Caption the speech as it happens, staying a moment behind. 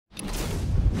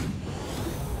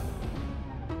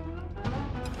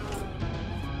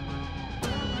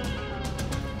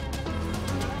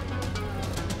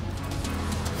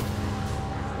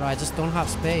Bro, I just don't have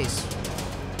space.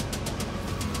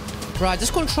 Bro, I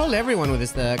just control everyone with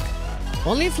this deck.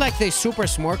 Only if, like, they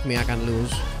SuperSMOrc me, I can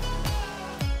lose.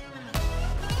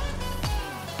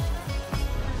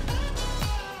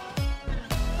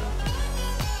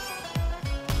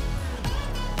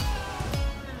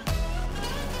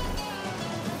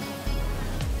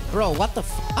 Bro, what the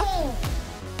fuck?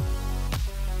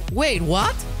 Wait,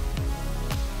 what?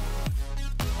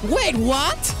 Wait,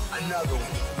 what? Another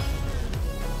one.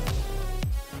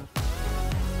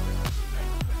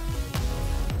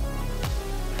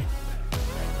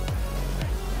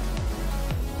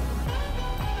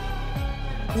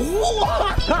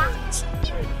 What?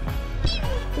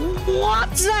 What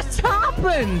just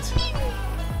happened?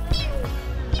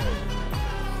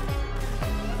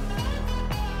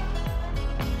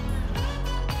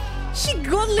 He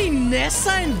got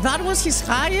Linessa and that was his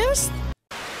highest?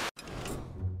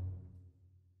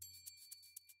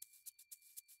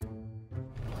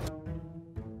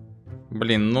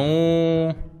 Блин,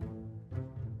 ну...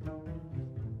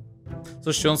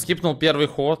 Слушайте, он скипнул первый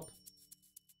ход.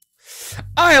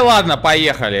 Ай, ладно,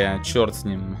 поехали. Черт с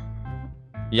ним.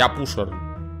 Я пушер.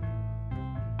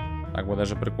 Так вот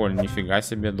даже прикольно. Нифига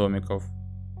себе домиков.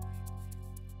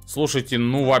 Слушайте,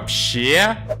 ну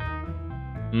вообще...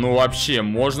 Ну вообще,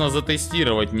 можно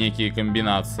затестировать некие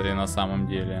комбинации на самом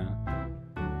деле.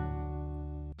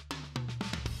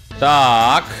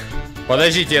 Так.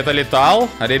 Подождите, это летал?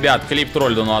 Ребят, клип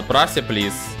Тролдену отправьте,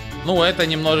 плиз. Ну, это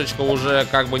немножечко уже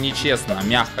как бы нечестно,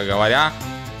 мягко говоря.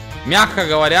 Мягко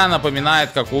говоря,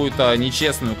 напоминает какую-то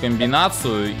нечестную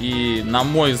комбинацию. И, на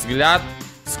мой взгляд,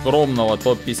 скромного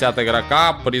топ-50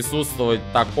 игрока присутствовать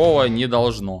такого не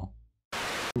должно.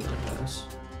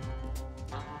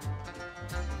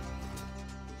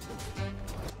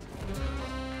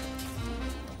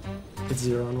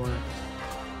 Zero on one.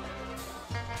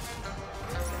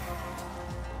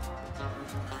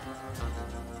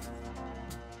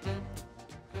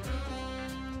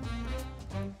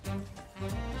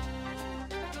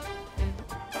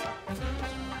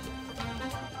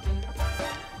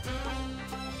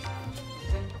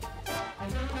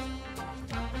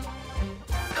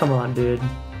 Come on, dude.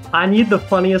 I need the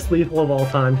funniest lethal of all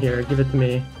time here. Give it to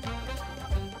me.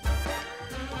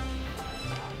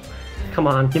 Come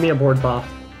on, give me a board buff.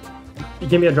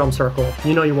 Give me a drum circle.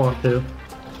 You know you want to.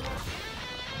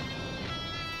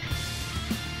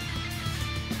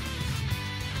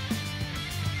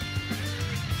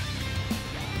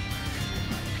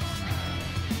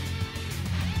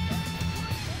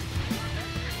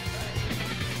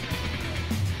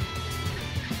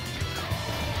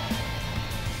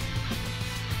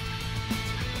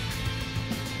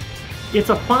 It's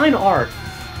a fine art,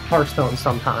 Hearthstone,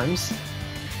 sometimes.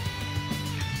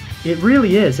 It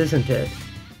really is, isn't it?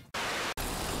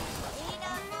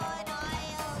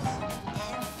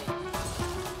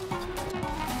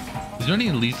 Is there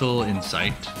any lethal in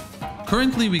sight?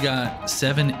 Currently we got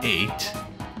 7, 8,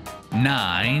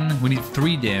 9. We need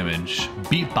 3 damage.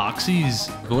 Beat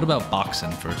Boxies. But what about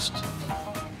boxing first?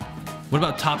 What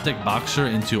about top deck boxer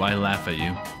into I laugh at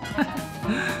you?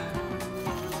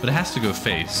 But it has to go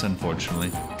face,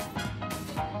 unfortunately.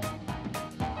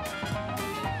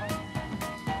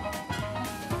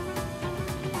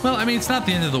 Well, I mean, it's not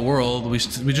the end of the world. We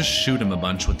just shoot him a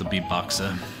bunch with the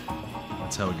beatboxer.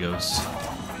 That's how it goes.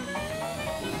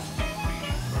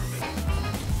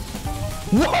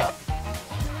 What?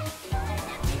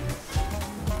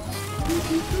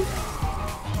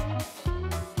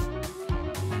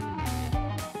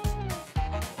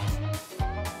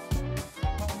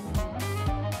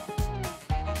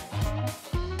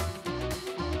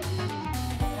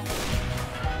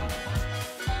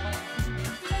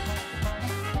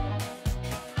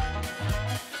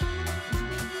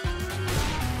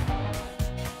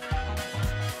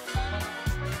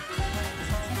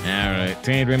 Alright,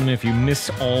 Tade Remnant, if you miss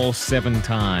all 7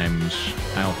 times,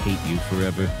 I'll hate you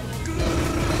forever.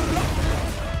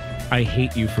 I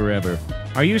hate you forever.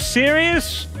 Are you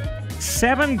serious?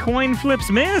 7 coin flips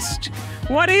missed?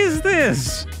 What is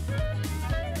this?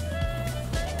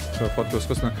 Все, фотку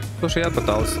искусственно. Слушай, я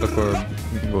пытался такое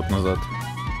год назад.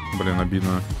 Блин,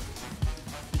 обидно.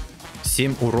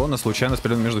 7 урона случайно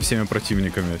спрятан между всеми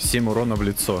противниками. 7 урона в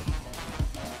лицо.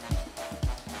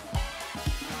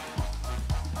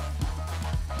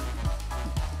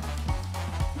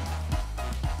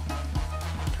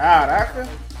 Caraca!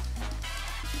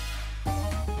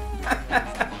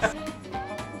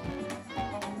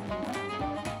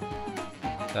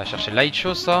 Ça va chercher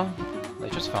Lightshot, ça.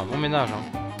 Lightshot, ça fait un bon ménage. Hein.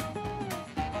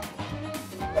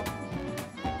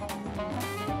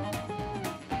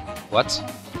 What?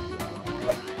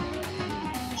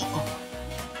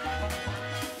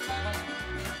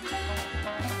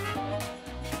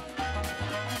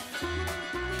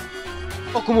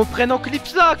 Oh, qu'on me prenne en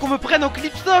clips là, qu'on me prenne en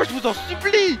clips là, je vous en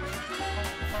supplie.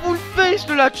 Full face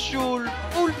le light show,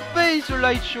 full face le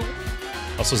light show.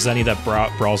 Also, Zenny that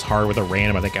brawls hard with a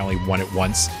random. I think I only won it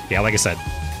once. Yeah, like I said.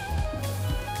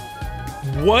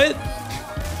 What?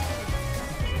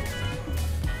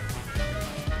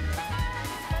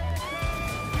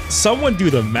 Someone do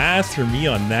the math for me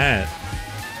on that.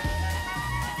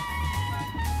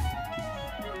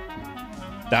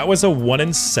 That was a 1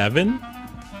 in 7?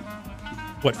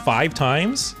 What, 5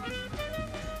 times?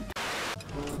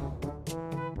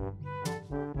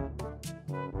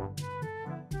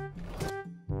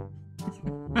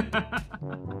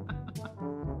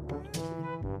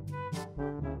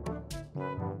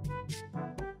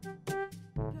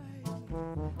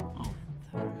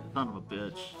 Son of a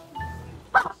bitch.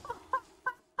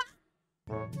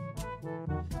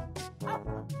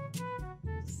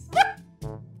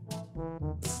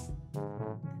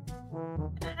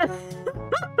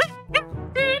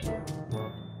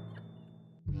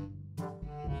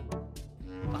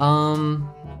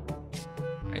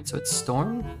 Alright, so it's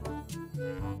Storm.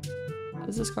 How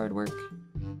does this card work?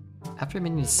 After a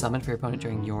minion is summoned for your opponent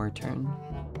during your turn.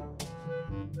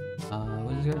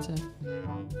 What does the card say?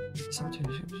 Does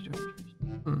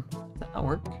that not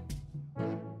work?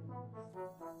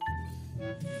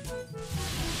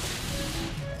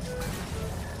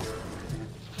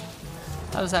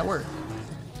 How does that work?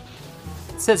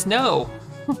 It says no!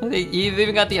 You've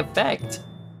even got the effect.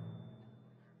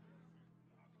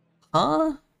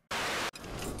 Huh?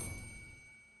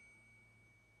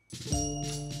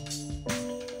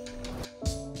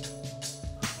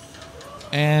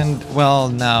 And, well,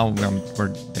 now we're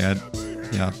dead.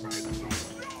 Yeah.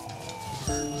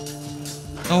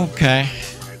 Okay.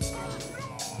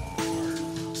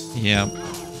 Yeah.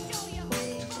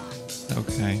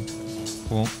 Okay.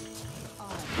 Cool.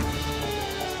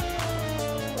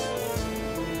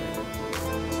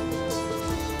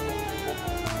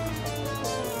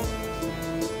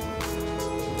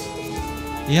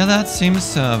 Yeah, that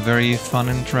seems very fun,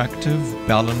 interactive,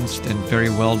 balanced, and very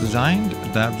well designed.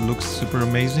 That looks super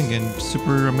amazing and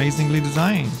super amazingly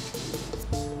designed.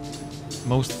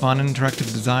 Most fun and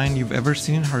interactive design you've ever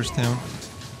seen in Hearthstone.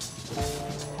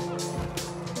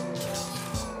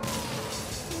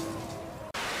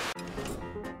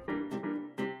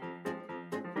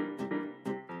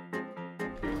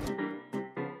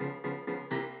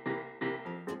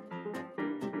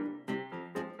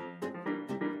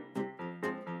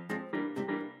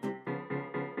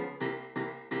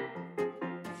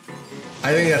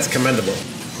 I think that's commendable.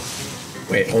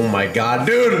 Wait, oh my god,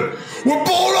 dude! We're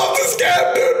pulling off this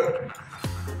scam, dude!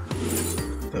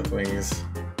 The wings.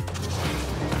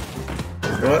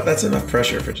 You know what? That's enough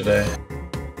pressure for today.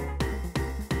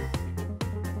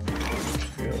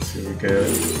 Let's see what we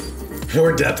get.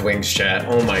 More Death Wings, chat.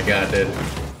 Oh my god, dude.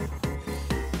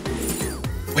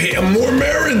 Wait, more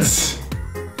Marins!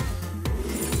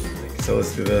 So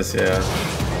let's do this, yeah.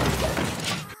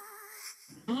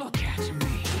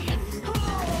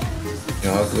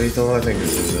 Dog lethal? I think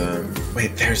this is,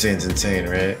 wait, Thursday's insane,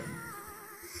 right?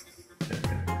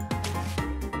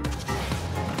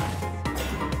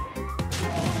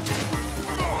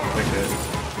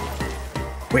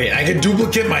 Wait, I can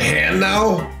duplicate my hand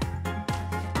now?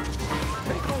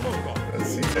 Let's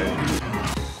see.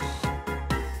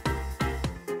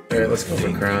 Alright, let's go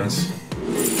for crowns.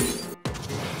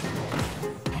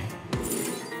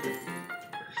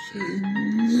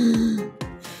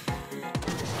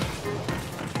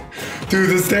 Dude,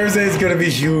 this Thursday is gonna be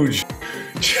huge.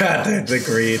 Chat,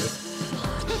 agreed.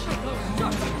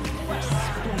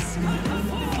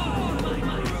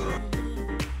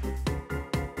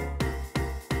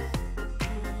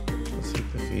 Let's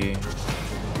hit the fee.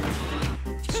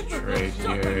 Straight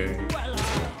here. Play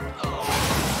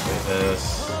this.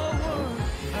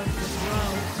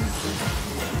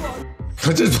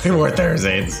 Let's just play more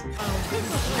Thursdays.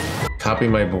 Copy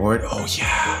my board? Oh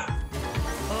yeah.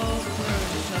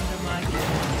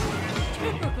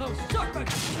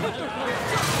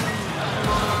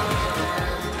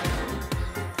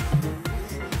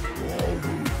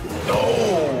 No!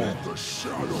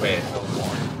 Wait.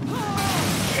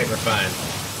 Okay, we're fine.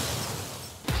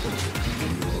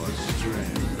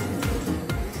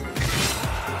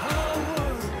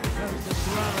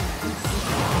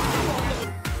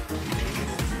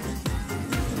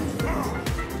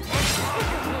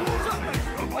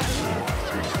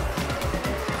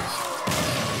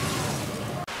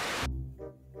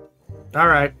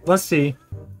 Alright, let's see.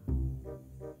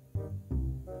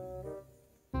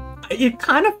 It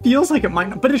kind of feels like it might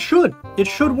not, but it should. It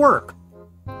should work.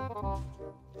 Oh,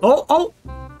 oh!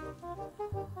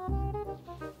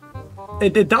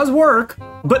 It does work,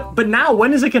 but now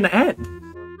when is it gonna end?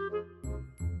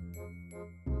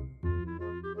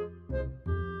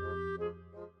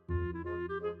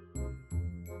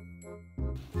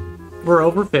 We're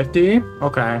over 50.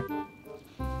 Okay.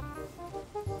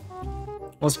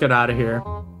 Let's get out of here.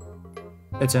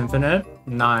 It's infinite.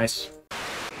 Nice.